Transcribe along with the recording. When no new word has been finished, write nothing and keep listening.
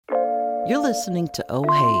You're listening to Oh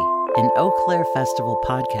Hey, an Eau Claire Festival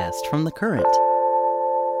podcast from The Current.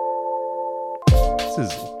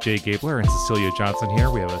 This is Jay Gabler and Cecilia Johnson here.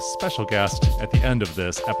 We have a special guest at the end of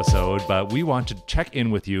this episode, but we want to check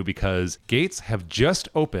in with you because gates have just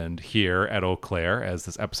opened here at Eau Claire as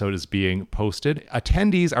this episode is being posted.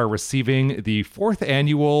 Attendees are receiving the 4th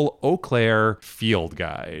annual Eau Claire Field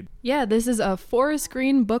Guide. Yeah, this is a forest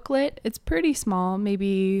green booklet. It's pretty small,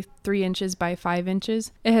 maybe 3 inches by 5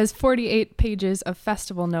 inches. It has 48 pages of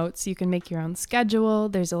festival notes. You can make your own schedule.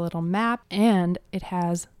 There's a little map, and it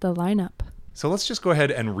has the lineup. So let's just go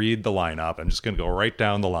ahead and read the lineup. I'm just going to go right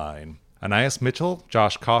down the line. Anais Mitchell,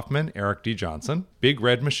 Josh Kaufman, Eric D. Johnson, Big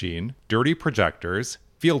Red Machine, Dirty Projectors,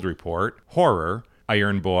 Field Report, Horror,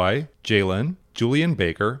 Iron Boy, Jalen, Julian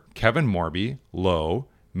Baker, Kevin Morby, Low,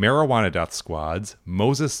 Marijuana Death Squads,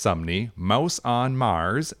 Moses Sumney, Mouse on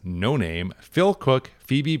Mars, No Name, Phil Cook,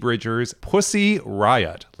 Phoebe Bridgers, Pussy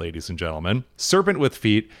Riot, ladies and gentlemen, Serpent with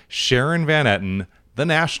Feet, Sharon Van Etten, The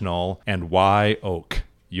National, and Y Oak.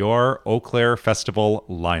 Your Eau Claire Festival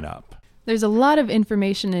lineup. There's a lot of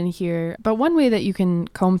information in here, but one way that you can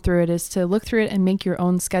comb through it is to look through it and make your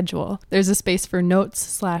own schedule. There's a space for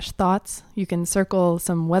notes/thoughts. You can circle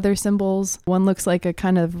some weather symbols. One looks like a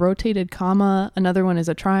kind of rotated comma. Another one is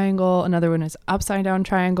a triangle. Another one is upside down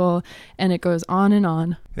triangle. And it goes on and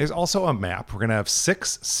on. There's also a map. We're going to have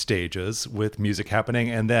 6 stages with music happening,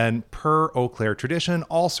 and then per Eau Claire tradition,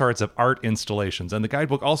 all sorts of art installations. And the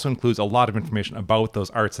guidebook also includes a lot of information about those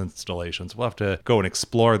arts installations. We'll have to go and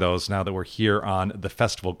explore those now that we're here on the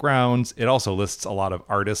festival grounds. It also lists a lot of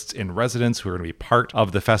artists in residence who are going to be part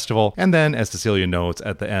of the festival. And then, as Cecilia notes,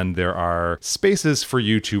 at the end, there are spaces for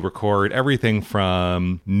you to record everything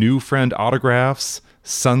from new friend autographs,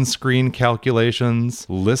 sunscreen calculations,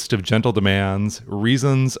 list of gentle demands,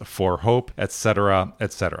 reasons for hope, etc.,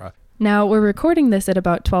 etc. Now, we're recording this at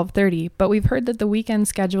about 12:30, but we've heard that the weekend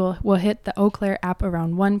schedule will hit the Eau Claire app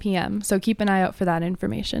around 1 p.m., so keep an eye out for that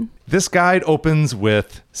information. This guide opens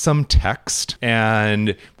with some text,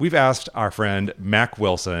 and we've asked our friend Mac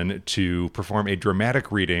Wilson to perform a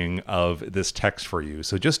dramatic reading of this text for you.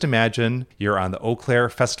 So just imagine you're on the Eau Claire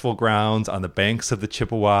Festival grounds on the banks of the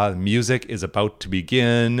Chippewa. Music is about to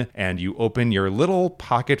begin, and you open your little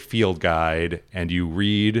pocket field guide, and you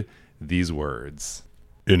read these words.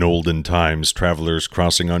 In olden times, travelers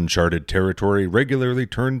crossing uncharted territory regularly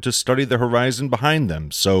turned to study the horizon behind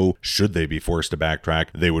them, so, should they be forced to backtrack,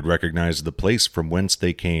 they would recognize the place from whence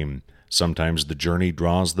they came. Sometimes the journey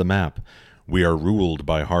draws the map. We are ruled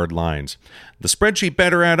by hard lines. The spreadsheet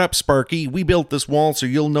better add up, Sparky. We built this wall so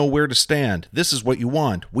you'll know where to stand. This is what you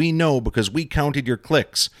want. We know because we counted your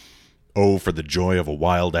clicks. Oh, for the joy of a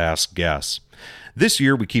wild-ass guess. This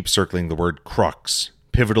year we keep circling the word crux.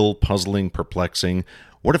 Pivotal, puzzling, perplexing.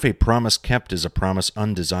 What if a promise kept is a promise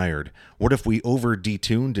undesired? What if we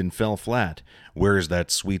over-detuned and fell flat? Where is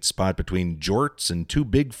that sweet spot between jorts and too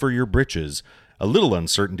big for your britches? A little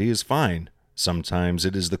uncertainty is fine. Sometimes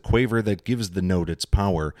it is the quaver that gives the note its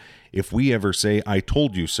power. If we ever say, I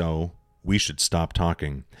told you so, we should stop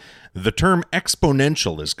talking. The term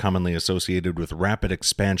exponential is commonly associated with rapid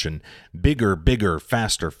expansion. Bigger, bigger,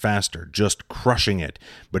 faster, faster, just crushing it.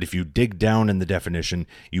 But if you dig down in the definition,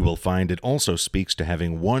 you will find it also speaks to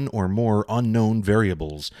having one or more unknown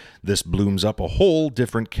variables. This blooms up a whole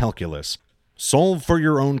different calculus. Solve for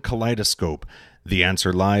your own kaleidoscope. The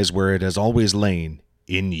answer lies where it has always lain,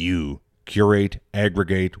 in you. Curate,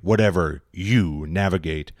 aggregate, whatever, you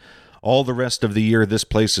navigate. All the rest of the year, this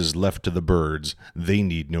place is left to the birds. They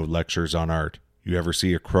need no lectures on art. You ever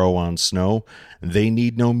see a crow on snow? They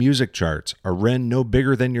need no music charts. A wren no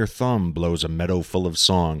bigger than your thumb blows a meadow full of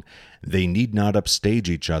song. They need not upstage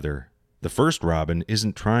each other. The first robin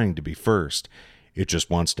isn't trying to be first. It just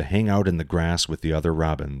wants to hang out in the grass with the other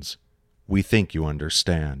robins. We think you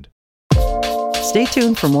understand. Stay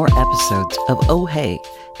tuned for more episodes of Oh Hey,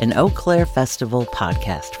 an Eau Claire Festival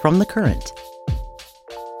podcast from The Current.